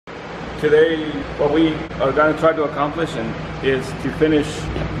today what we are going to try to accomplish is to finish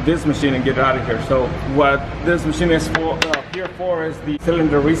this machine and get it out of here. So what this machine is here for is the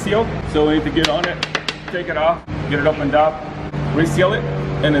cylinder reseal. So we need to get on it, take it off, get it opened up, reseal it,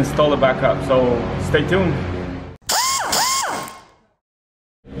 and install it back up. So stay tuned.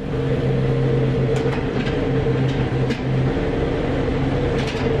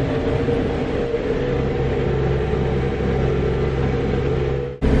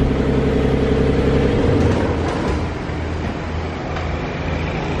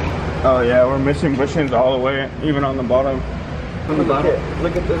 Oh yeah, we're missing bushings all the way, even on the bottom. On the bottom.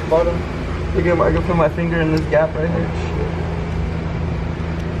 Look at this bottom. Look at, I can put my finger in this gap right here.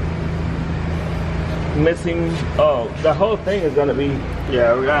 Missing, oh, the whole thing is gonna be,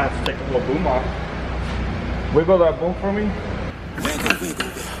 yeah, we're gonna have to take the whole boom off. Wiggle that boom for me. Wiggle, wiggle,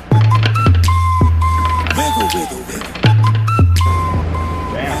 wiggle. Wiggle, wiggle, wiggle.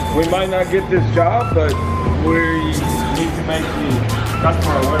 Damn, we might not get this job, but we need to make the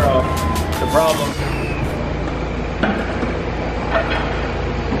customer aware of the problem.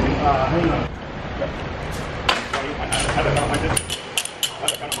 Hang on.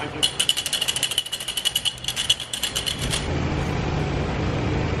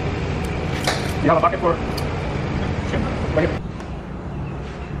 You have a bucket for bucket.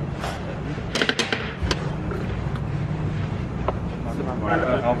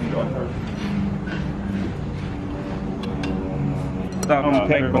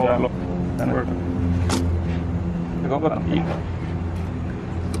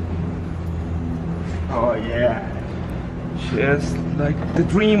 Oh yeah, just like the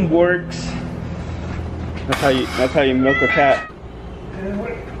dream works. That's how you milk a cat.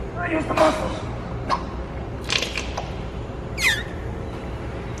 Use the muscles.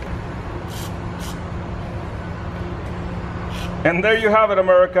 And there you have it,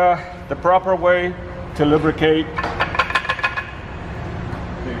 America, the proper way to lubricate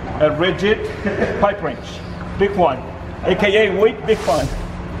a rigid pipe wrench. Big one, aka wait, Big One.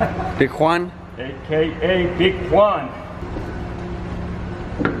 Big Juan? AKA Big Juan.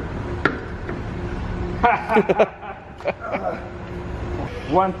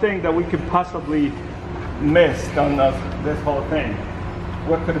 One thing that we could possibly miss on this whole thing.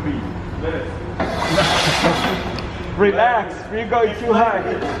 What could it be? This. Relax, you're going too high.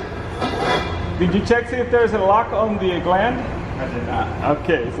 Did you check see if there's a lock on the gland? I did not.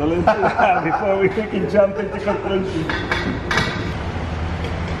 Okay, so let's do that before we can jump into conclusions.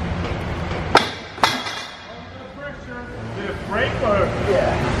 Did it break or?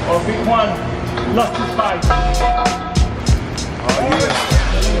 Yeah. Or Big One lost his fight?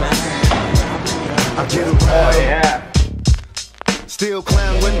 Oh yeah. Still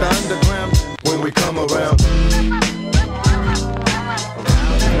clown when the underground when we come around.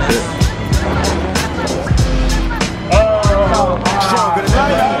 Stronger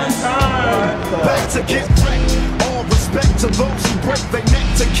than ever. Back to get wrecked. All respect to those who break their neck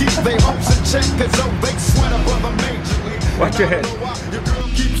to keep their hopes in check, cause though they sweat above a major league. Watch your head. Your girl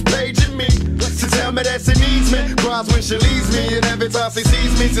keeps paging me to tell me that she needs me. Cries when she leaves me, and every time she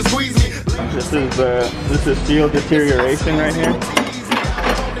sees me, she squeeze me. This is steel deterioration right here.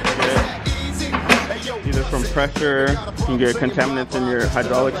 Either from pressure, you can get contaminants in your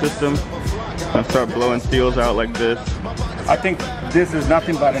hydraulic system and start blowing seals out like this. I think this is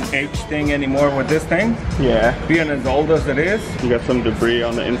nothing but an age thing anymore with this thing. Yeah. Being as old as it is. You got some debris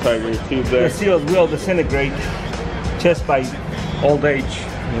on the inside of your tube there. The seals will disintegrate just by old age.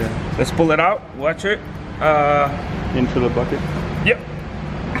 Yeah. Let's pull it out, watch it. Into the bucket? Yep.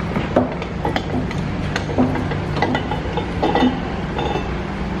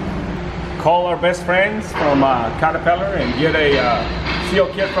 Call our best friends from Caterpillar and get a seal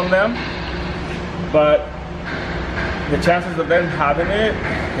kit from them. But the chances of them having it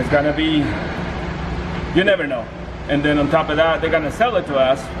is gonna be, you never know. And then on top of that, they're gonna sell it to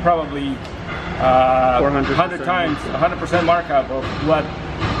us probably 100 times, 100% markup of what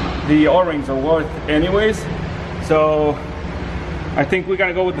the O-rings are worth anyways. So I think we're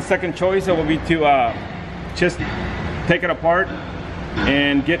gonna go with the second choice. It will be to just take it apart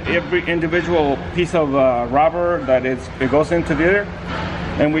and get every individual piece of rubber that it goes into there,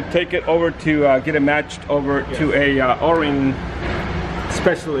 and we take it over to get it matched over to a O-ring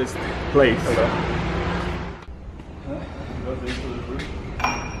specialist place.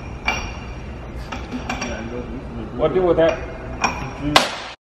 What do with that?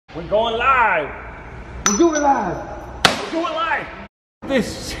 We're going live. We're doing live. We're doing live.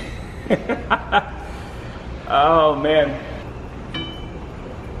 This. Oh man.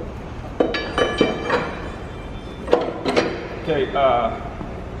 Okay,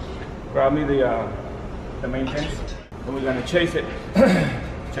 grab grab me the main pins, and we're gonna chase it.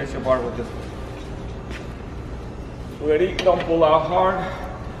 Chase your bar with this. Ready? Don't pull out hard.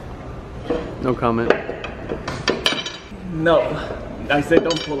 No comment. No, I said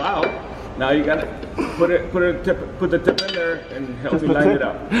don't pull out. Now you gotta put the tip in there and help me line it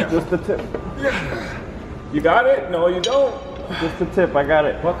up. Yeah. Just the tip. You got it? No, you don't. Just the tip. I got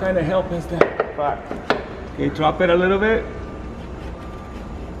it. What kind of help is that? 5. Okay, drop it a little bit.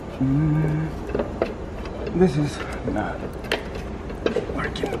 This is not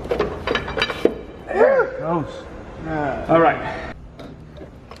working. There it goes. All right.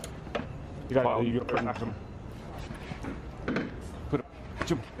 You got your first action. Put it.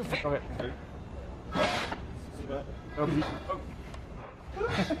 Go ahead.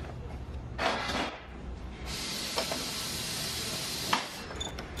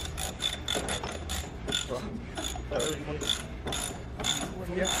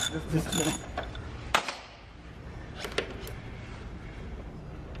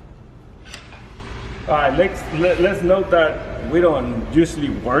 All right, let's note that we don't usually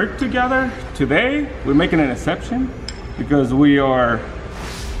work together. Today, we're making an exception because we are,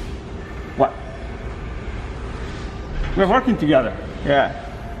 what? We're working together. Yeah.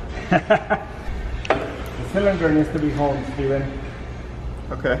 The cylinder needs to be home, Steven.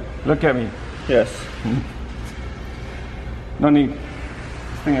 Okay. Look at me. Yes. No need.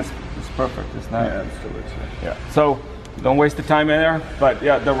 This thing is perfect. It's not. Yeah, it still looks good. Yeah. So don't waste the time in there. But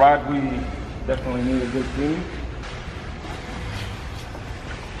yeah, the rod we definitely need a good cleaning.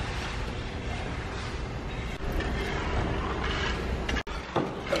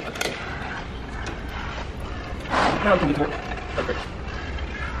 Now to the torque. Perfect.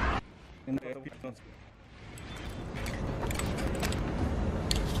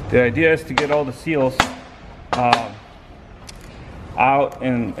 The idea is to get all the seals out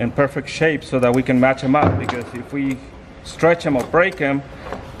in perfect shape so that we can match them up, because if we stretch them or break them,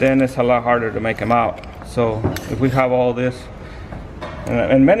 then it's a lot harder to make them out. So if we have all this,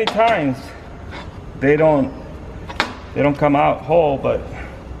 and many times they don't come out whole, but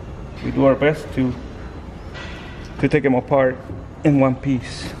we do our best to take them apart in one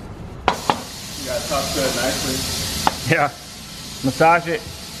piece. You got top good nicely. Yeah, massage it.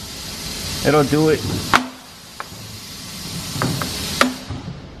 It'll do it.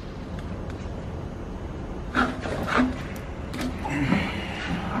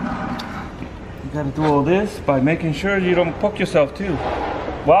 You gotta do all this by making sure you don't poke yourself too,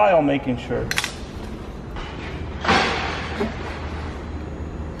 while making sure.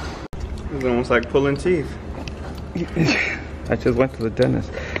 It's almost like pulling teeth. I just went to the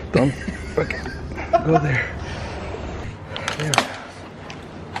dentist. Don't go there. There.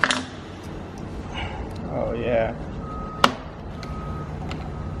 Oh yeah.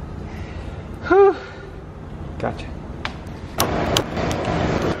 Whew. Gotcha.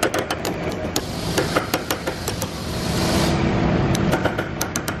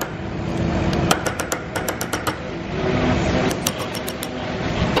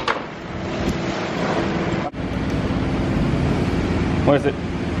 What is it?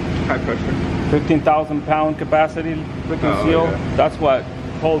 High pressure. 15,000 pound capacity freaking seal. Yeah. That's what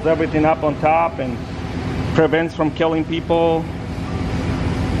holds everything up on top and prevents from killing people,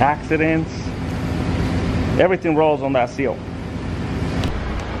 accidents. Everything rolls on that seal.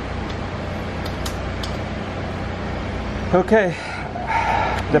 Okay,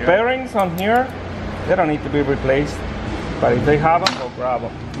 the bearings on here, they don't need to be replaced, but if they have them, we'll grab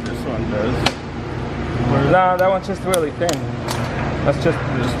them. This one does. No, that one's just really thin. That's just,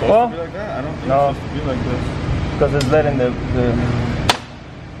 Is it supposed well, to be like that? I don't think no. it's supposed to be like this. because it's letting the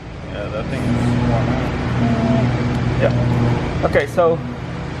Yeah, that thing is worn out. yeah. Okay, so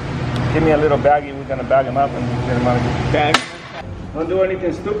give me a little baggie. We're gonna bag them up and get them out of here. Bag. Don't do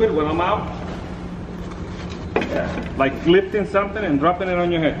anything stupid when I'm out. Yeah, like lifting something and dropping it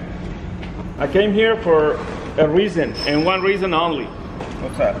on your head. I came here for a reason, and one reason only.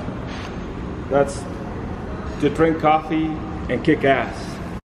 What's that? That's to drink coffee and kick ass.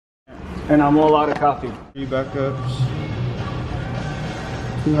 And I'm all out of coffee. 3 backups.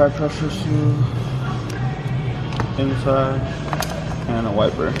 2 high pressure seals. Inside. And a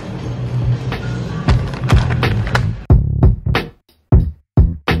wiper.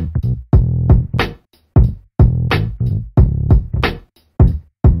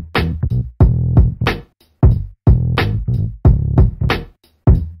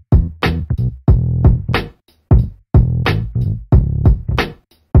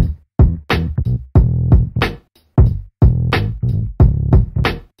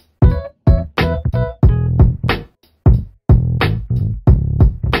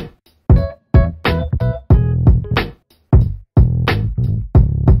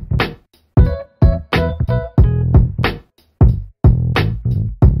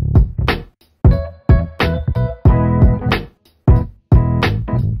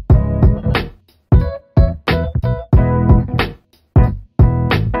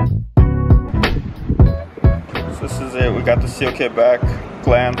 we got the seal kit back,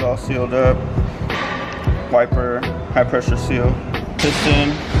 glands all sealed up, wiper, high pressure seal, piston,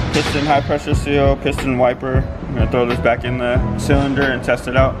 high pressure seal, piston, wiper. I'm gonna throw this back in the cylinder and test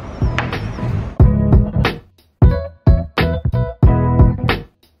it out.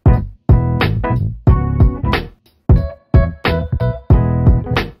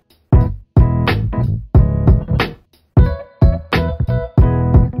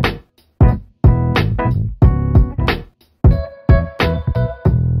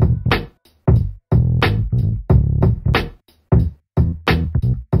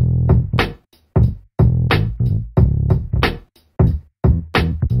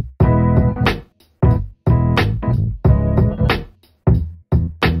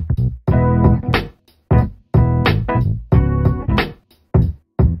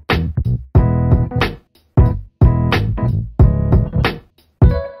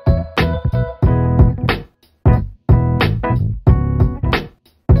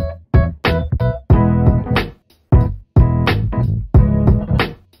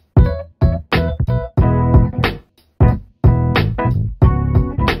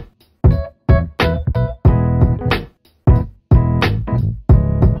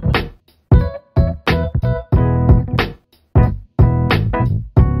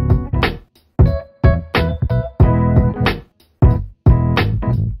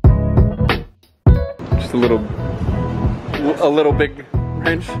 A little big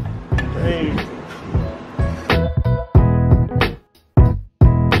wrench. Hey.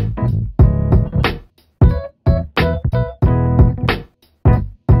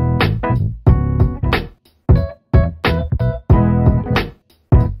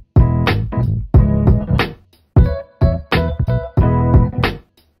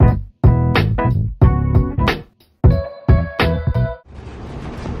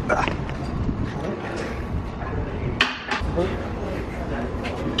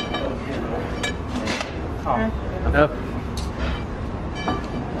 Yep.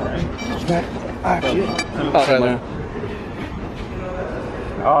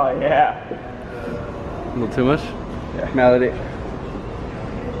 Oh yeah. A little too much? Yeah. Melody.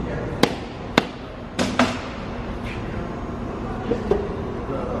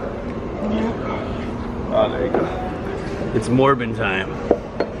 Oh, there you go. It's Morbin time.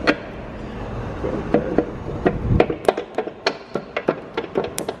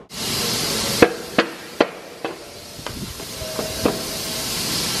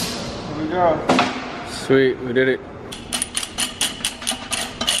 Here we go. Sweet, we did it.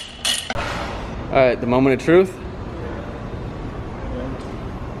 Alright, the moment of truth.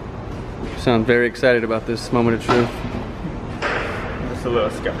 Sound very excited about this moment of truth. Just a little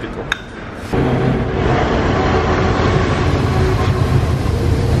skeptical.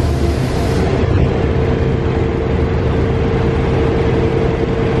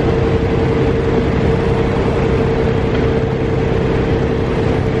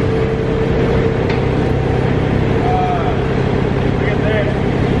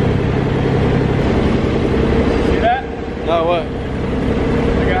 Oh, what?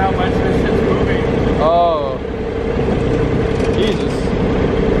 Look at how much this shit's moving. Oh. Jesus.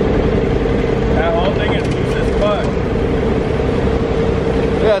 That whole thing is loose as fuck.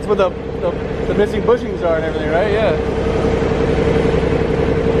 Yeah, that's what the missing bushings are and everything, right? Yeah.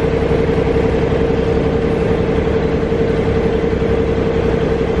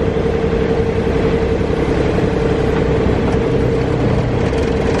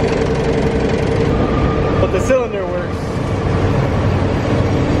 But the cylinder works.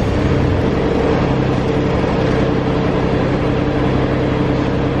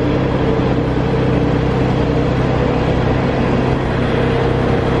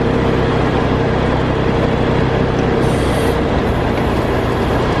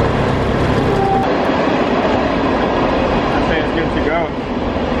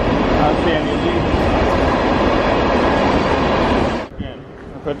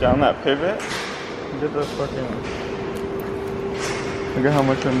 Put down that pivot. Get the fucking. Look at how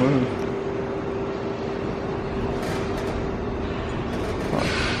much it moves.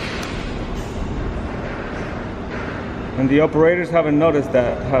 And the operators haven't noticed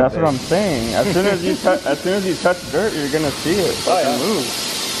that. That's what I'm saying. As soon as you touch dirt, you're gonna see it fucking move.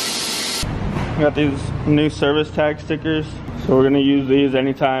 We got these new service tag stickers, so we're gonna use these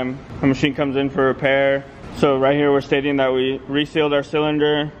anytime a machine comes in for repair. So right here we're stating that we resealed our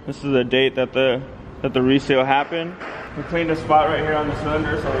cylinder. This is the date that the reseal happened. We cleaned a spot right here on the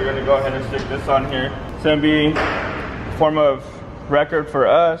cylinder, so we're gonna go ahead and stick this on here. It's gonna be a form of record for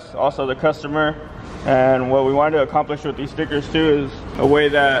us, also the customer, And what we wanted to accomplish with these stickers too is a way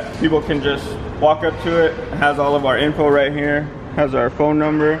that people can just walk up to it. It has all of our info right here, has our phone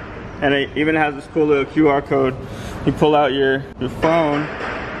number, and it even has this cool little QR code. You pull out your phone,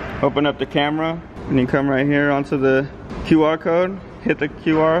 open up the camera, and you come right here onto the QR code, hit the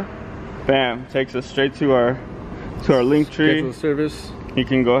QR, bam, takes us straight to our link tree. Schedule service. You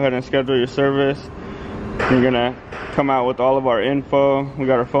can go ahead and schedule your service. You're gonna come out with all of our info. We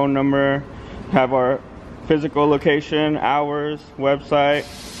got our phone number, have our physical location, hours, website.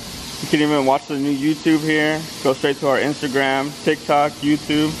 You can even watch the new YouTube here. Go straight to our Instagram, TikTok,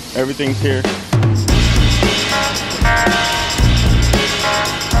 YouTube, everything's here.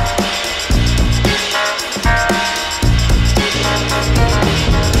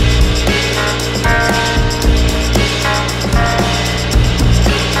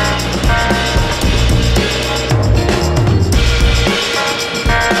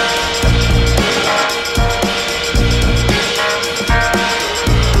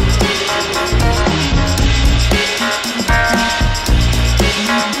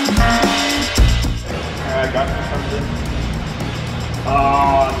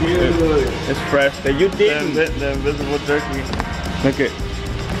 Oh, dude. It's fresh. That you didn't. The invisible jerky. Look it.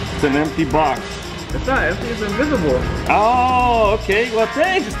 It's an empty box. It's not empty, it's invisible. Oh, okay. Well,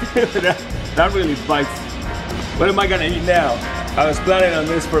 thanks. that really bites. What am I gonna eat now? I was planning on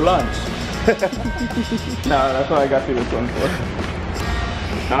this for lunch. No, that's what I got you this one for.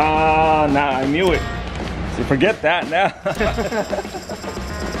 Ah, nah, I knew it. So forget that now.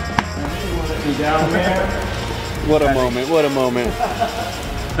 Let me down, man. What a moment, what a moment.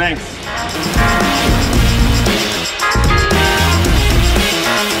 Thanks.